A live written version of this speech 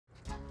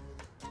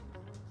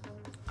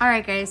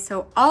Alright guys,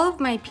 so all of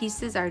my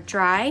pieces are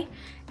dry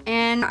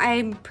and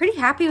I'm pretty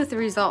happy with the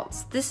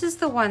results. This is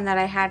the one that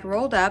I had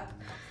rolled up.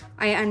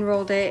 I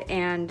unrolled it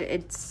and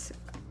it's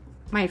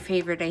my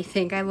favorite, I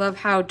think. I love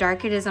how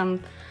dark it is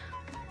on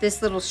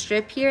this little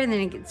strip here, and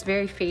then it gets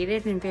very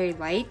faded and very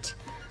light.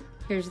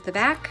 Here's the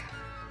back.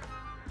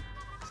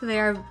 So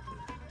they're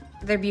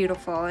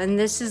beautiful. And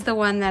this is the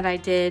one that I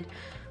did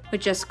with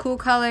just cool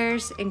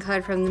colors and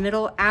colored from the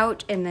middle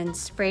out and then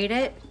sprayed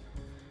it.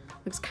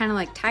 Looks kind of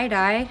like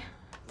tie-dye.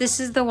 This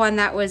is the one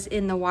that was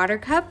in the water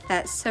cup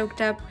that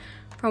soaked up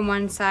from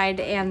one side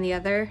and the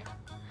other.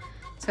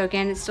 So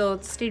again, it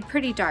still stayed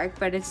pretty dark,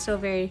 but it's still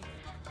very,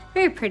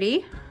 very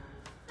pretty.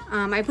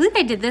 I believe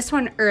I did this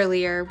one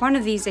earlier. One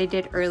of these I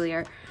did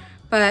earlier,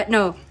 but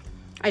no,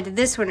 I did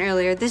this one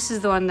earlier. This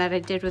is the one that I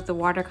did with the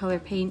watercolor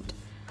paint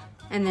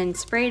and then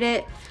sprayed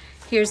it.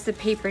 Here's the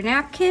paper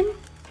napkin.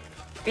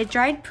 It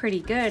dried pretty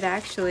good,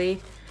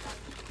 actually.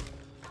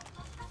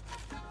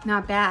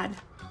 Not bad.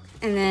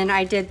 And then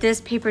I did this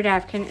paper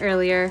napkin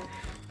earlier,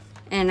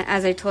 and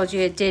as I told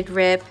you, it did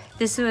rip.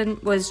 This one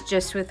was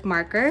just with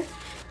marker,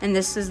 and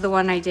this is the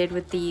one I did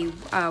with the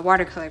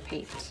watercolor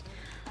paint.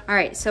 All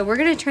right, so we're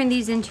gonna turn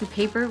these into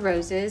paper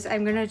roses.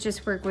 I'm gonna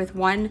just work with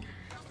one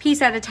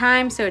piece at a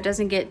time so it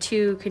doesn't get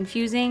too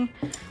confusing.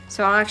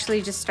 So I'll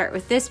actually just start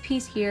with this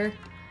piece here.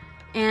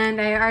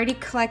 And I already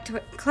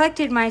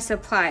collected my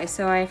supply.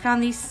 So I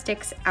found these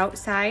sticks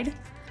outside,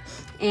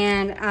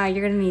 and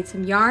you're gonna need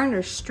some yarn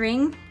or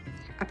string,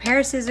 a pair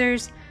of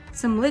scissors,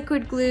 some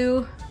liquid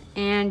glue,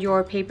 and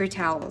your paper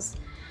towels.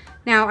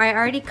 Now I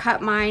already cut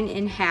mine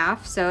in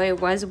half, so it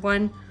was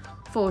one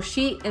full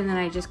sheet, and then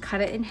I just cut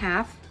it in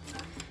half.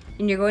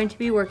 And you're going to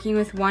be working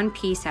with one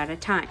piece at a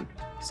time.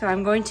 So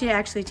I'm going to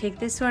actually take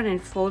this one and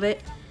fold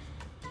it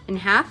in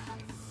half.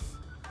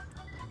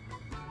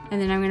 And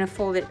then I'm gonna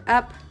fold it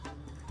up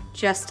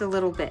just a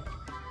little bit,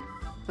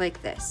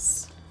 like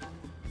this.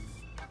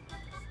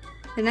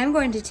 Then I'm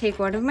going to take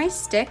one of my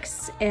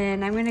sticks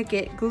and I'm gonna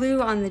get glue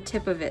on the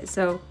tip of it.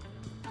 So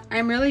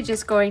I'm really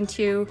just going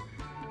to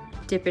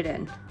dip it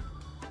in.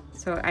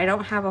 So I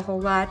don't have a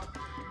whole lot,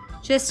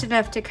 just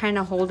enough to kind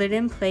of hold it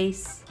in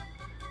place.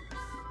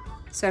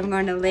 So I'm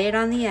going to lay it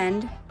on the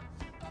end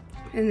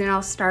and then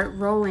I'll start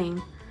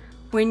rolling.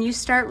 When you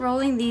start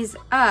rolling these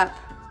up,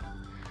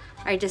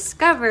 I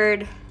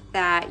discovered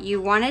that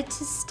you want it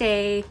to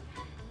stay,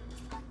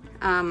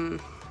 how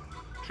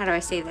do I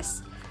say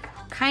this?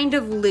 Kind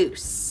of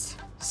loose.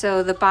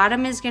 So the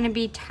bottom is gonna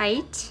be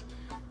tight,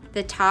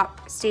 the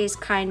top stays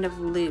kind of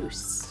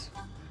loose.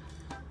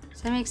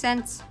 Does that make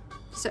sense?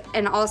 So,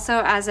 and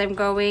also as I'm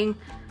going,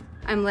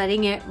 I'm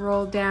letting it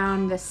roll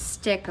down the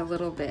stick a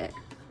little bit.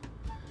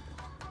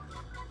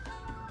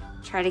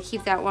 Try to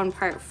keep that one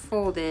part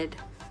folded.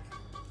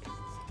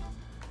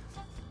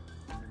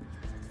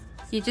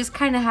 You just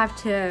kind of have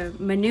to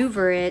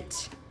maneuver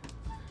it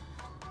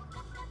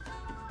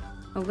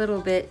a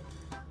little bit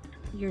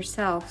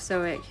yourself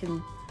so it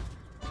can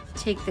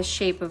take the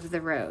shape of the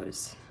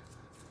rose.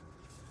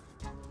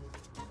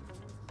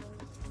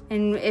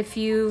 And if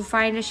you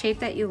find a shape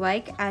that you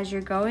like as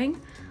you're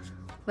going,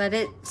 let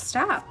it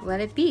stop, let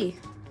it be.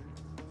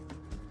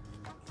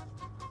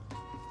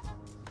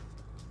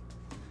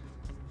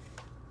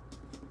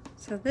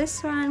 So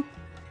this one,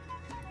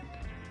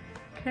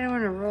 kind of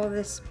want to roll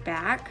this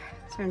back.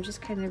 So I'm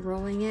just kind of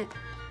rolling it.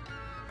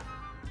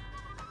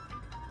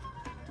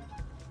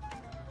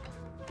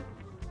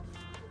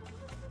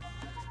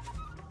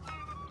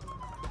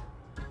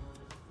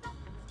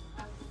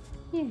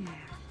 Yeah,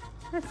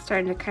 that's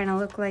starting to kind of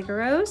look like a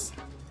rose.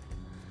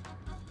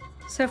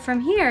 So from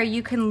here,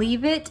 you can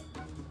leave it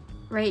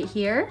right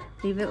here,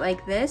 leave it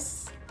like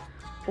this,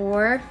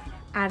 or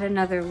add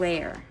another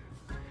layer.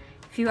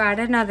 If you add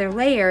another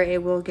layer,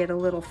 it will get a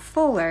little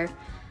fuller,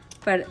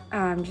 but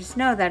just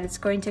know that it's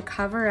going to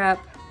cover up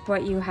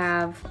what you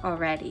have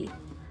already.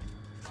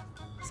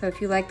 So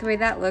if you like the way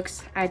that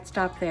looks, I'd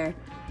stop there.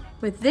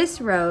 With this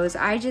rose,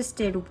 I just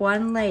did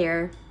one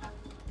layer.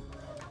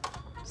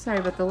 Sorry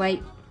about the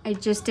light. I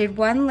just did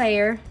one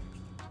layer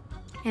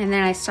and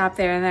then I stopped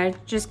there, and I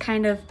just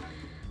kind of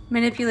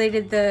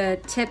manipulated the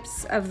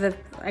tips of the,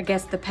 I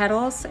guess, the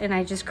petals, and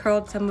I just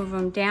curled some of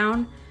them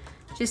down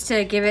just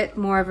to give it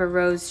more of a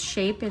rose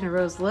shape and a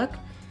rose look.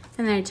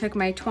 And then I took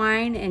my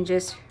twine and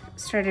just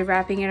started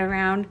wrapping it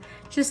around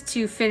just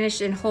to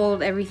finish and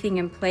hold everything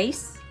in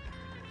place.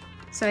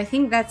 So I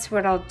think that's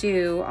what I'll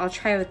do. I'll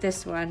try with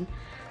this one.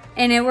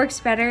 And it works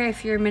better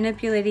if you're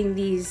manipulating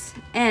these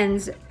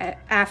ends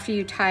after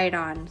you tie it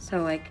on.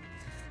 So like,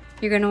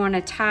 you're gonna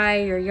wanna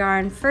tie your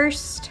yarn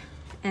first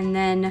and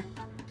then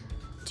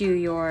do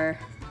your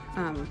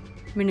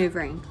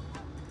maneuvering,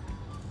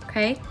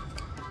 okay?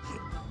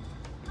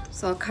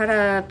 So I'll cut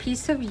a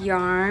piece of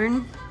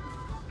yarn,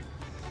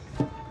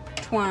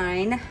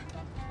 twine,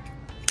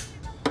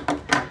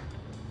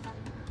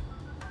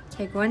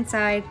 take one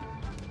side,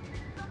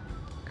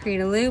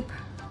 create a loop,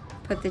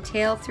 put the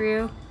tail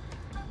through,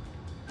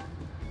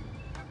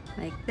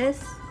 like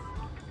this,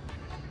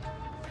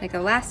 like a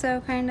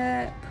lasso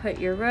kinda, put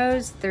your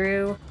rose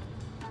through,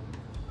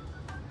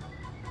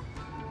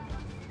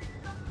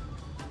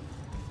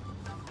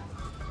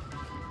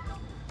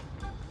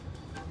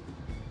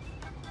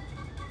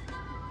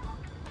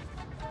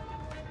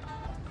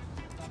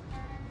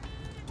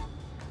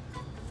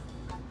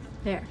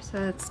 There,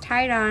 so it's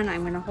tied on.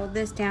 I'm gonna hold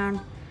this down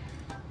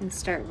and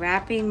start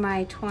wrapping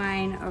my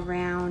twine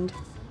around,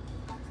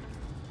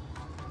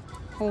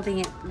 holding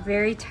it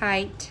very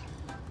tight.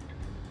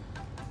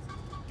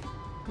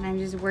 And I'm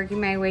just working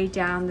my way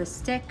down the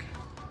stick.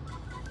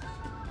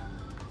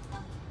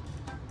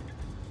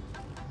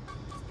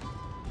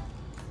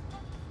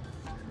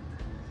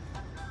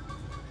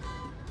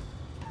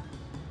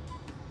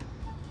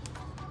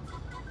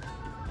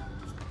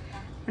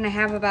 When I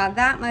have about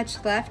that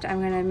much left,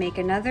 I'm gonna make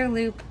another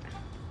loop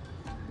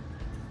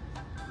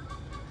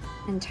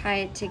and tie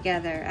it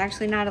together.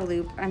 Actually, not a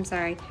loop, I'm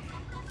sorry.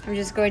 I'm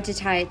just going to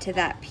tie it to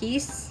that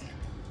piece.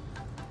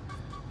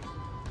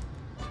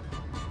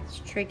 It's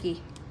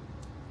tricky.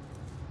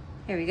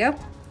 There we go.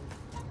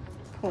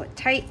 Pull it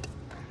tight,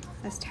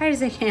 as tight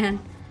as I can.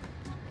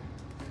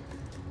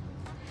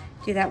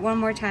 Do that one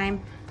more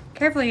time.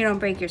 Careful you don't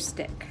break your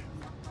stick.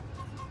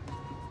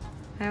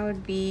 That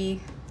would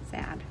be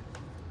sad.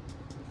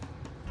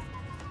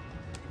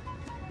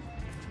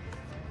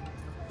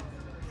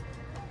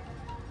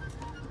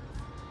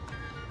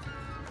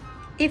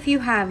 If you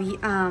have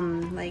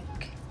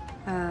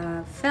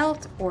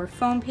felt or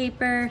foam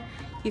paper,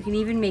 you can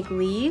even make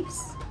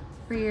leaves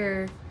for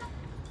your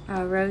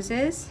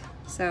roses.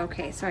 So,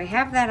 okay, so I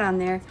have that on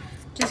there.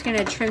 Just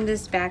gonna trim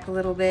this back a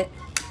little bit.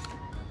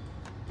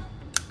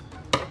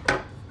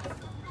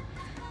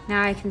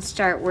 Now I can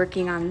start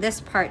working on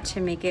this part to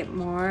make it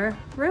more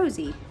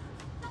rosy.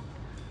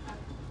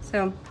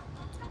 So,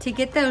 to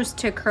get those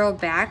to curl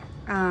back,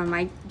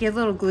 I get a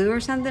little glue or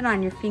something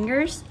on your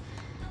fingers,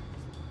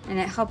 and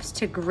it helps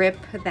to grip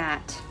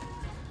that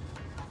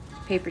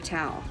paper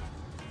towel.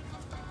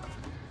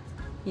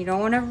 You don't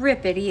want to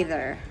rip it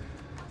either.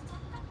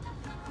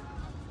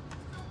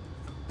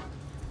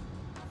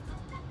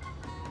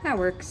 That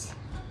works.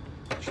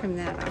 Trim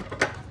that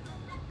off.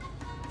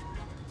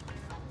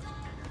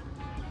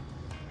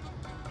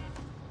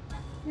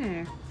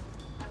 There.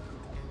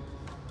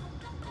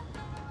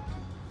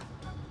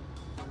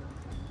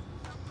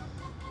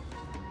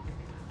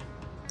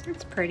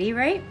 That's pretty,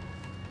 right?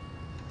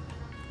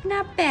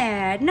 Not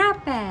bad,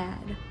 not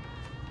bad.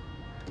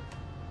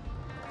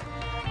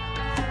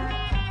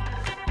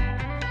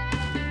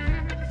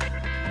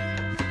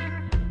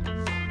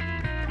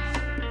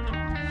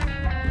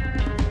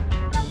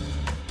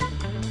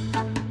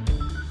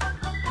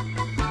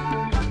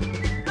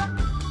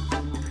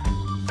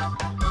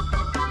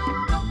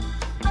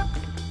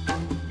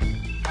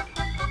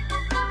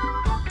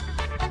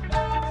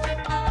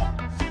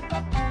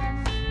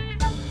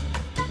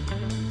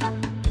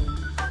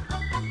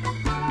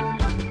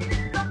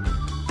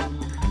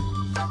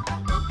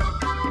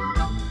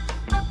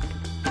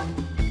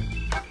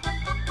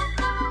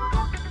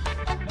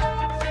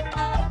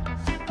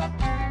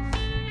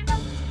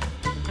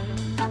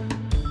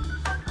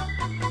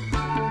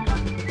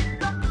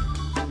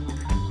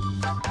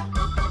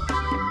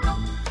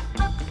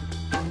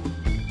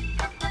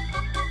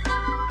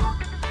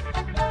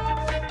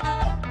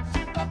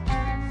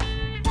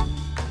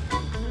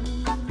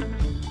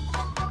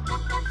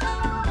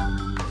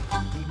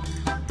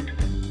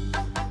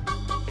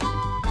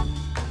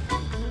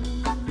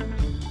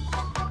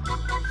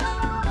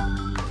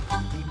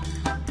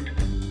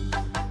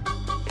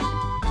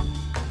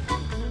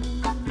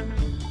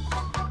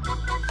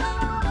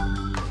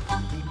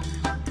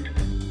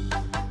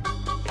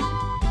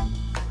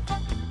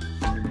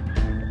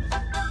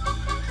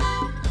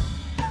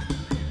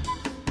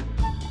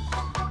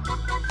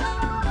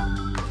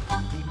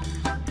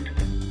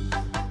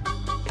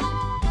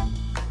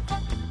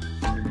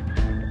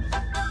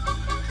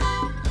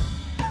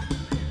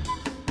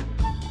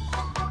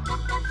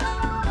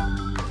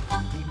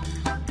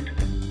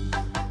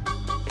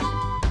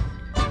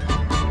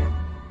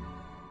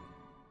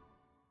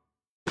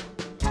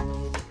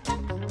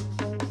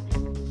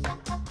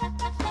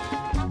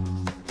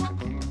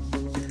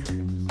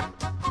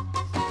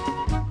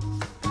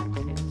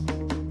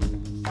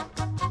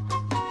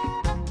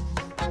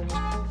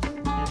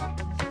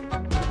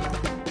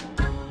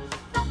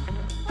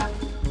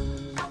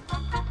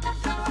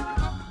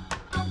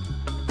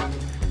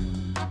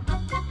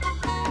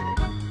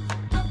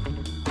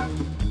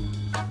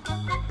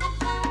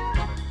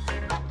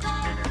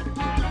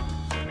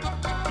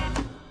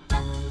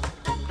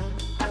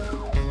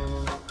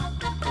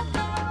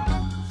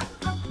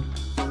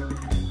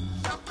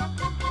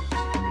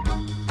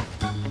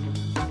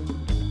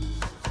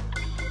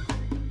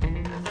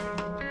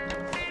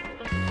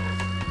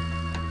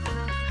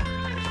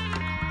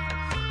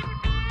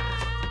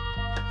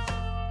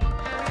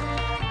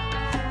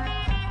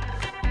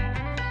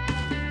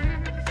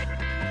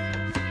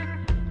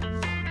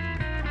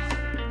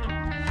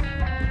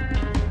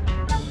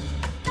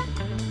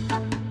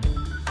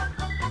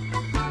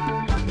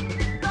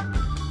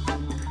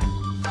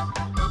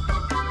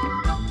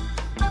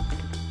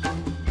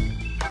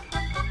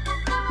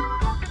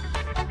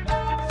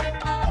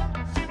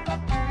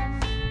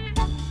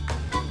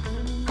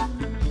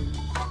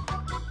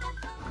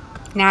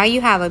 Now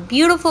you have a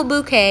beautiful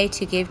bouquet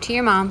to give to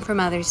your mom for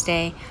Mother's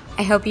Day.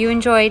 I hope you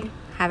enjoyed.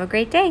 Have a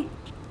great day.